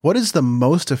What is the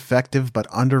most effective but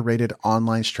underrated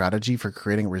online strategy for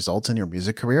creating results in your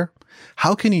music career?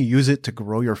 How can you use it to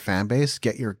grow your fan base,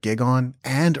 get your gig on,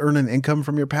 and earn an income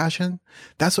from your passion?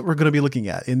 That's what we're going to be looking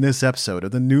at in this episode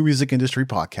of the New Music Industry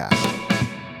Podcast.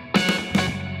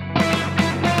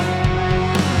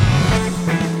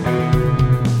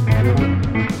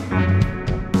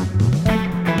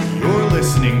 You're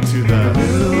listening to the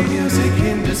New Music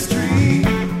Industry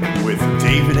with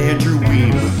David Andrew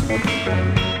Weeb.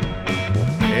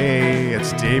 Hey,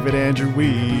 it's David Andrew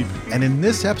Weeb. And in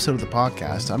this episode of the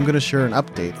podcast, I'm going to share an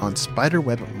update on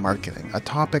Spiderweb marketing, a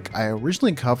topic I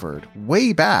originally covered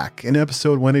way back in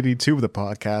episode 182 of the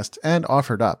podcast and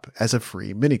offered up as a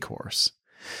free mini course.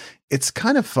 It's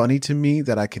kind of funny to me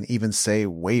that I can even say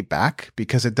way back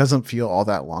because it doesn't feel all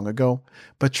that long ago,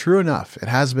 but true enough, it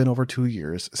has been over 2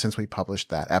 years since we published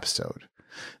that episode.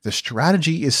 The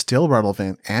strategy is still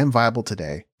relevant and viable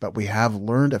today, but we have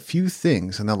learned a few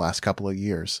things in the last couple of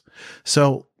years.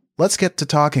 So let's get to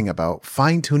talking about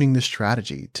fine-tuning the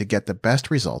strategy to get the best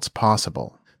results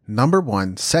possible. Number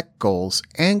 1, set goals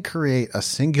and create a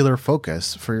singular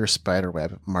focus for your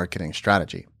Spiderweb marketing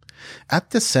strategy.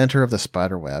 At the center of the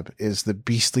Spiderweb is the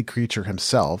beastly creature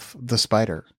himself, the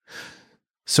spider.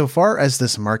 So far as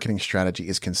this marketing strategy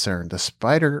is concerned, the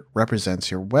spider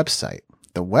represents your website.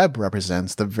 The web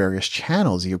represents the various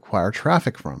channels you acquire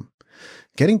traffic from.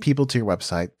 Getting people to your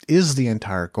website is the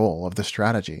entire goal of the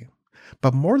strategy.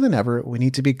 But more than ever, we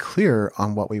need to be clear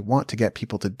on what we want to get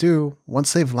people to do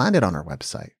once they've landed on our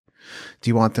website. Do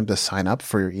you want them to sign up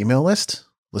for your email list,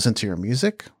 listen to your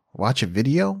music, watch a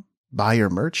video, buy your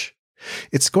merch?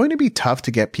 It's going to be tough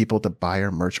to get people to buy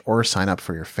your merch or sign up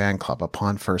for your fan club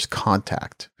upon first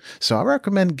contact. So I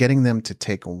recommend getting them to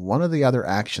take one of the other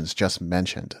actions just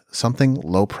mentioned, something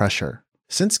low pressure.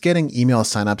 Since getting email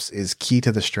signups is key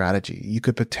to the strategy, you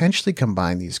could potentially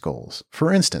combine these goals.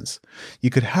 For instance, you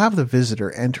could have the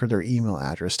visitor enter their email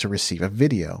address to receive a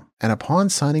video, and upon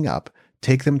signing up,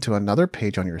 take them to another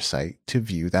page on your site to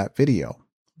view that video.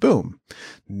 Boom.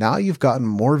 Now you've gotten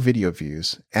more video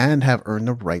views and have earned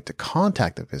the right to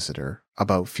contact the visitor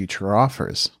about future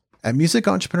offers. At Music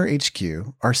Entrepreneur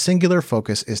HQ, our singular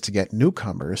focus is to get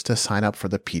newcomers to sign up for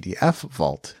the PDF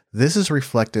Vault. This is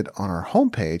reflected on our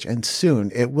homepage, and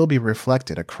soon it will be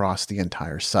reflected across the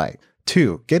entire site.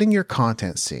 2, getting your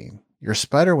content seen, your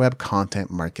Spiderweb content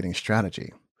marketing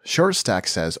strategy. ShortStack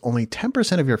says only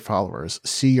 10% of your followers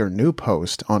see your new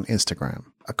post on Instagram.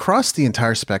 Across the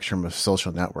entire spectrum of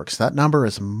social networks, that number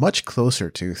is much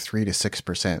closer to 3 to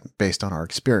 6% based on our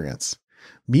experience.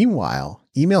 Meanwhile,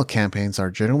 email campaigns are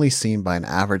generally seen by an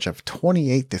average of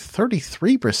 28 to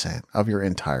 33% of your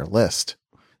entire list.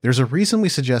 There's a reason we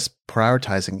suggest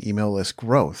prioritizing email list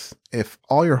growth. If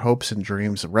all your hopes and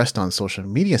dreams rest on social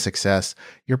media success,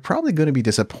 you're probably going to be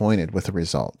disappointed with the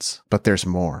results. But there's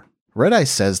more. Redeye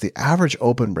says the average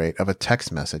open rate of a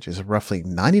text message is roughly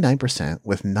 99%,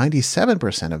 with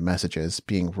 97% of messages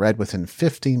being read within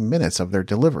 15 minutes of their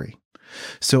delivery.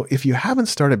 So if you haven't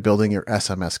started building your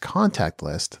SMS contact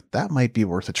list, that might be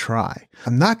worth a try.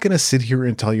 I'm not going to sit here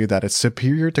and tell you that it's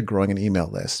superior to growing an email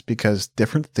list because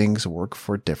different things work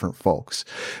for different folks.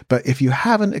 But if you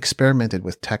haven't experimented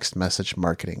with text message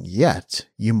marketing yet,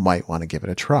 you might want to give it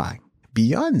a try.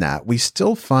 Beyond that, we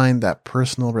still find that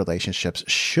personal relationships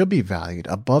should be valued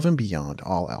above and beyond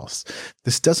all else.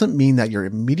 This doesn't mean that you're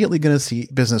immediately going to see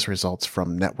business results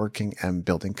from networking and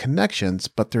building connections,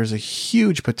 but there's a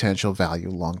huge potential value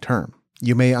long term.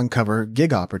 You may uncover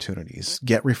gig opportunities,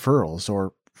 get referrals,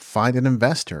 or find an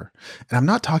investor. And I'm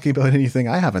not talking about anything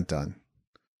I haven't done.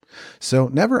 So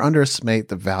never underestimate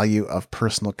the value of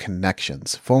personal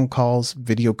connections, phone calls,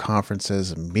 video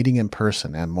conferences, meeting in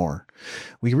person, and more.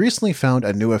 We recently found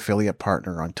a new affiliate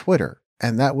partner on Twitter,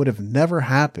 and that would have never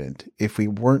happened if we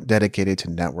weren't dedicated to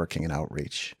networking and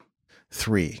outreach.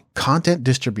 3, content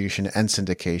distribution and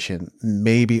syndication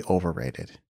may be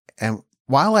overrated. And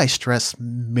while I stress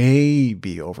may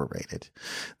be overrated,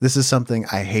 this is something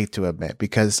I hate to admit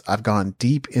because I've gone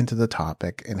deep into the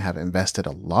topic and have invested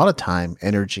a lot of time,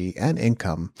 energy, and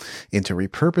income into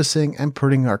repurposing and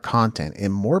putting our content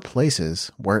in more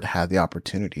places where it had the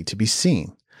opportunity to be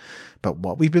seen. But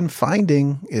what we've been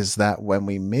finding is that when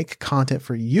we make content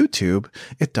for YouTube,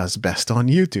 it does best on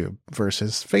YouTube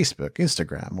versus Facebook,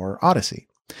 Instagram, or Odyssey.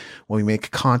 When we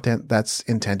make content that's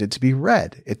intended to be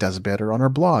read, it does better on our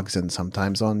blogs and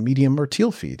sometimes on Medium or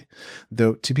Tealfeed.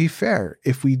 Though, to be fair,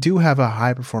 if we do have a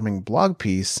high-performing blog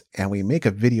piece and we make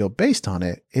a video based on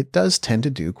it, it does tend to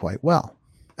do quite well.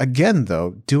 Again,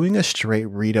 though, doing a straight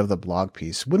read of the blog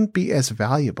piece wouldn't be as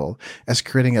valuable as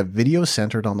creating a video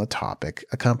centered on the topic,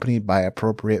 accompanied by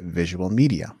appropriate visual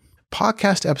media.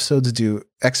 Podcast episodes do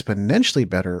exponentially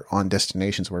better on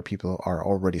destinations where people are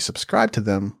already subscribed to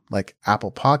them, like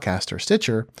Apple Podcast or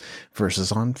Stitcher,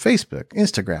 versus on Facebook,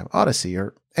 Instagram, Odyssey,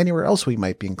 or anywhere else we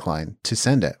might be inclined to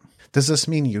send it. Does this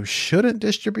mean you shouldn't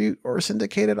distribute or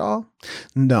syndicate at all?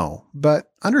 No,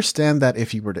 but understand that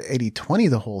if you were to 80-20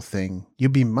 the whole thing,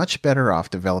 you'd be much better off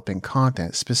developing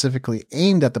content specifically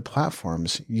aimed at the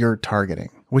platforms you're targeting,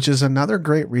 which is another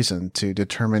great reason to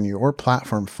determine your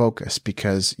platform focus,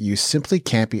 because you simply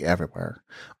can't be everywhere.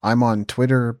 I'm on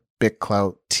Twitter,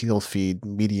 BitClout, Tealfeed,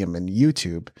 Medium, and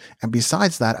YouTube, and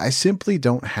besides that, I simply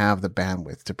don't have the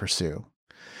bandwidth to pursue.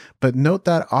 But note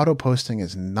that auto-posting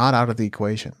is not out of the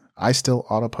equation. I still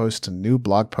auto-post new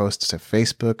blog posts to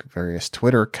Facebook, various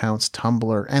Twitter accounts,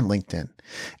 Tumblr, and LinkedIn.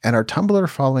 And our Tumblr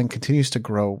following continues to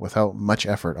grow without much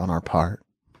effort on our part.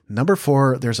 Number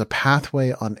 4, there's a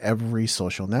pathway on every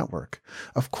social network.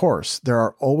 Of course, there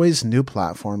are always new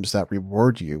platforms that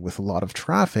reward you with a lot of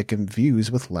traffic and views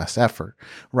with less effort.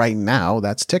 Right now,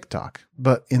 that's TikTok.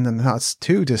 But in the not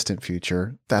too distant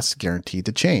future, that's guaranteed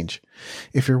to change.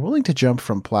 If you're willing to jump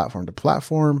from platform to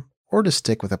platform, or to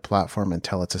stick with a platform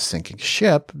until it's a sinking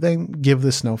ship, then give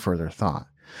this no further thought.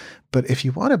 But if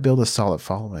you want to build a solid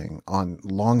following on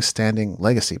long-standing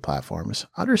legacy platforms,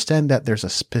 understand that there's a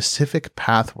specific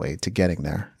pathway to getting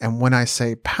there. And when I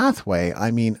say pathway,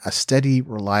 I mean a steady,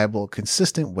 reliable,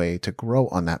 consistent way to grow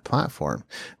on that platform,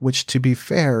 which, to be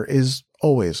fair, is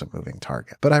always a moving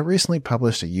target. But I recently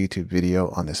published a YouTube video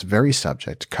on this very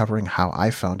subject covering how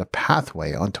I found a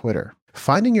pathway on Twitter.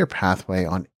 Finding your pathway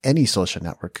on any social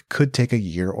network could take a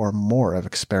year or more of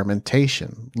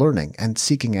experimentation, learning, and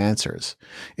seeking answers.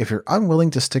 If you're unwilling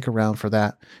to stick around for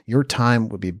that, your time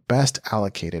would be best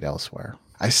allocated elsewhere.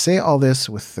 I say all this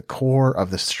with the core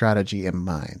of the strategy in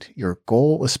mind. Your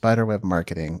goal with Spiderweb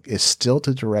marketing is still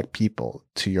to direct people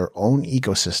to your own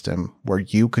ecosystem where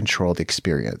you control the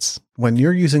experience. When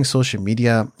you're using social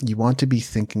media, you want to be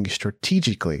thinking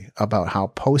strategically about how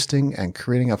posting and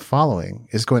creating a following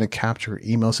is going to capture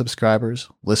email subscribers,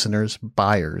 listeners,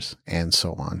 buyers, and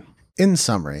so on. In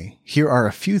summary, here are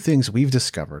a few things we've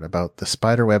discovered about the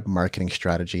Spiderweb marketing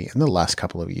strategy in the last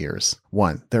couple of years.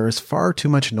 1. There is far too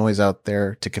much noise out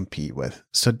there to compete with,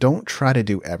 so don't try to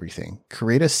do everything.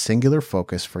 Create a singular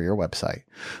focus for your website.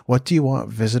 What do you want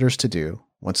visitors to do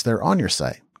once they're on your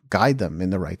site? Guide them in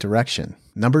the right direction.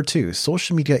 Number 2,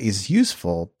 social media is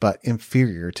useful but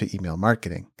inferior to email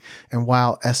marketing. And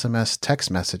while SMS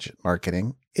text message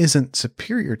marketing isn't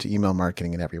superior to email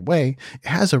marketing in every way, it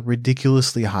has a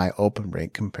ridiculously high open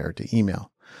rate compared to email.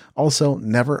 Also,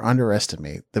 never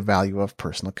underestimate the value of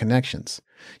personal connections.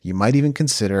 You might even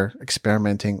consider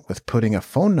experimenting with putting a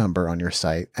phone number on your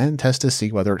site and test to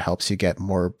see whether it helps you get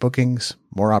more bookings,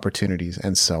 more opportunities,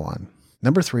 and so on.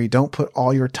 Number 3, don't put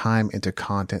all your time into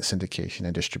content syndication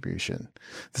and distribution.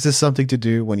 This is something to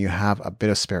do when you have a bit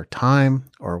of spare time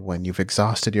or when you've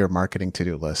exhausted your marketing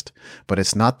to-do list, but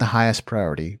it's not the highest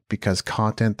priority because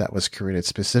content that was created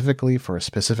specifically for a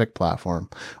specific platform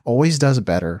always does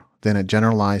better than a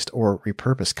generalized or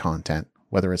repurposed content,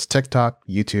 whether it's TikTok,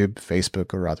 YouTube,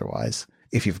 Facebook, or otherwise.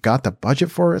 If you've got the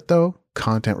budget for it though,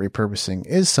 content repurposing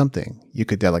is something you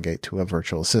could delegate to a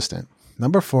virtual assistant.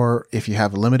 Number 4, if you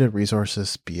have limited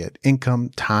resources, be it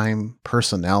income, time,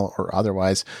 personnel, or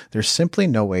otherwise, there's simply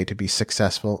no way to be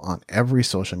successful on every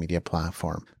social media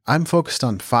platform. I'm focused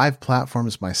on 5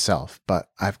 platforms myself, but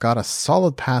I've got a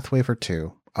solid pathway for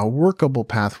 2, a workable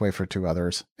pathway for 2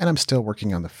 others, and I'm still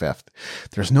working on the 5th.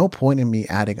 There's no point in me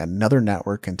adding another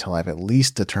network until I've at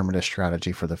least determined a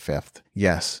strategy for the 5th.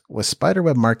 Yes, with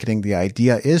Spiderweb marketing, the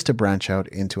idea is to branch out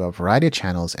into a variety of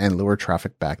channels and lure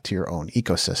traffic back to your own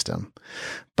ecosystem.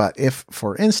 But if,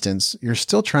 for instance, you're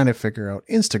still trying to figure out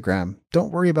Instagram,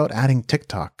 don't worry about adding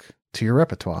TikTok to your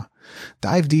repertoire.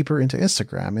 Dive deeper into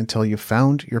Instagram until you've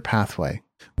found your pathway.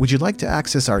 Would you like to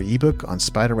access our ebook on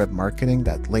Spiderweb marketing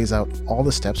that lays out all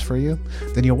the steps for you?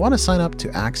 Then you'll want to sign up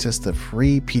to access the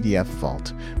free PDF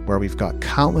vault, where we've got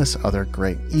countless other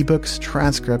great ebooks,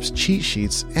 transcripts, cheat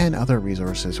sheets, and other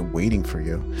resources waiting for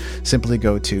you. Simply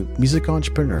go to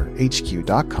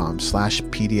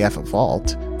musicentrepreneurhq.com/PDF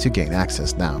vault to gain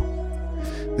access now.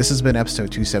 This has been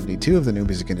episode 272 of the New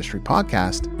Music Industry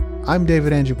Podcast. I'm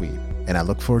David Andrew Weeb, and I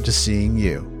look forward to seeing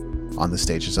you on the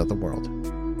stages of the world.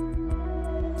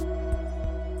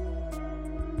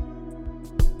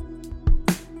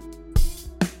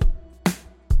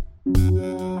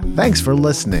 Thanks for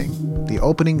listening. The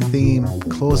opening theme,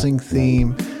 closing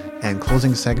theme, and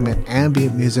closing segment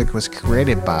ambient music was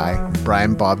created by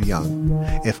Brian Bob Young.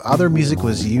 If other music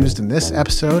was used in this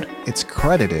episode, it's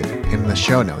credited in the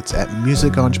show notes at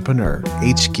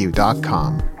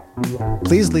musicentrepreneurhq.com.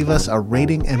 Please leave us a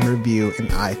rating and review in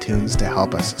iTunes to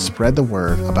help us spread the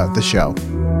word about the show.